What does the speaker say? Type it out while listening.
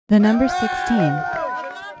The number 16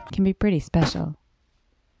 can be pretty special.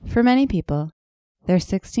 For many people, their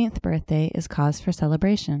 16th birthday is cause for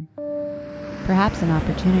celebration. Perhaps an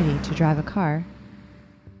opportunity to drive a car,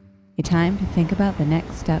 a time to think about the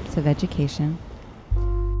next steps of education,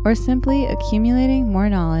 or simply accumulating more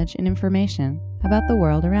knowledge and information about the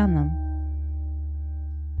world around them.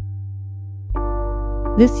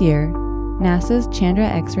 This year, NASA's Chandra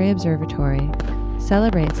X-ray Observatory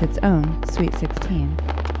celebrates its own Sweet 16.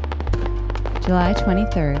 July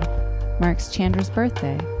 23rd marks Chandra's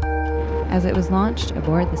birthday, as it was launched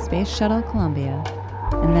aboard the Space Shuttle Columbia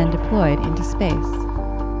and then deployed into space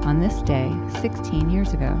on this day 16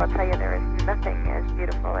 years ago. I'll tell you, there is nothing as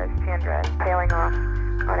beautiful as Chandra sailing off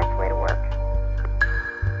on its way to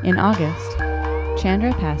work. In August,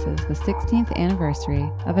 Chandra passes the 16th anniversary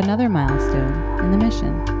of another milestone in the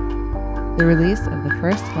mission, the release of the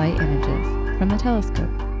first light images from the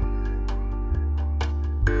telescope.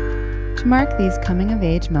 To mark these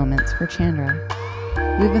coming-of-age moments for Chandra,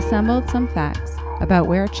 we've assembled some facts about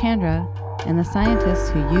where Chandra and the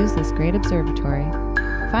scientists who use this great observatory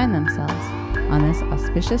find themselves on this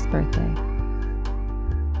auspicious birthday.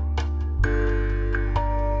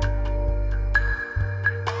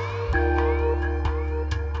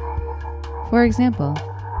 For example,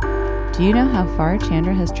 do you know how far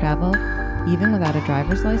Chandra has traveled even without a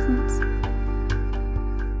driver's license?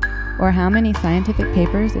 Or how many scientific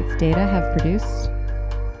papers its data have produced?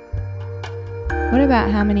 What about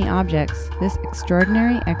how many objects this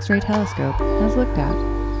extraordinary X-ray telescope has looked at?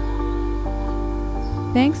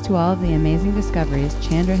 Thanks to all of the amazing discoveries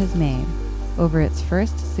Chandra has made over its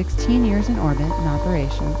first 16 years in orbit and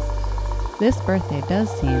operations, this birthday does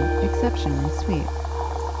seem exceptionally sweet.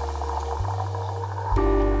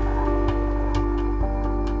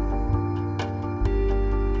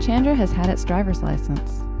 Chandra has had its driver's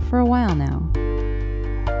license for a while now.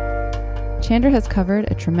 Chandra has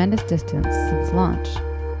covered a tremendous distance since launch.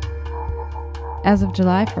 As of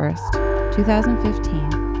July 1st,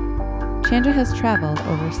 2015, Chandra has traveled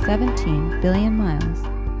over 17 billion miles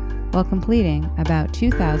while completing about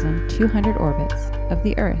 2,200 orbits of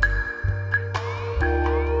the Earth.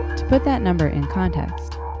 To put that number in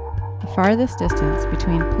context, the farthest distance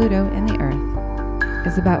between Pluto and the Earth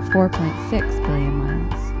is about 4.6 billion miles.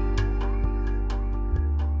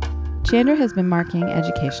 Chandra has been marking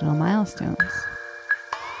educational milestones.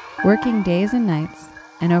 Working days and nights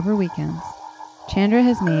and over weekends, Chandra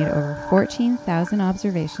has made over 14,000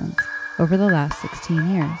 observations over the last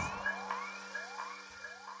 16 years.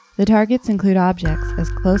 The targets include objects as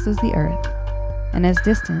close as the Earth and as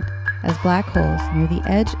distant as black holes near the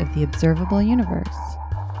edge of the observable universe.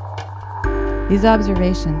 These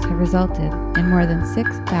observations have resulted in more than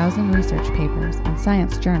 6,000 research papers in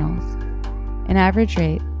science journals, an average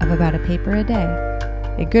rate of about a paper a day,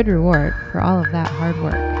 a good reward for all of that hard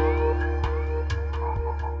work.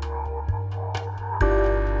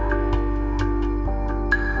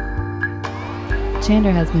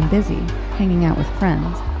 Chandra has been busy hanging out with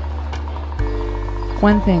friends.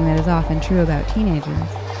 One thing that is often true about teenagers,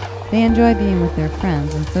 they enjoy being with their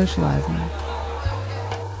friends and socializing.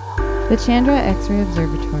 The Chandra X-ray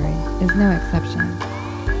Observatory is no exception.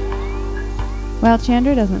 While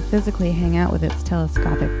Chandra doesn't physically hang out with its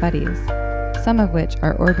telescopic buddies, some of which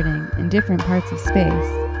are orbiting in different parts of space,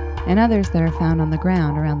 and others that are found on the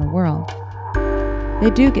ground around the world, they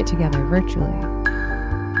do get together virtually.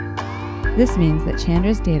 This means that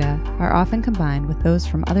Chandra's data are often combined with those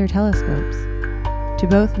from other telescopes to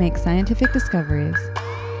both make scientific discoveries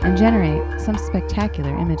and generate some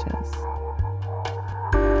spectacular images.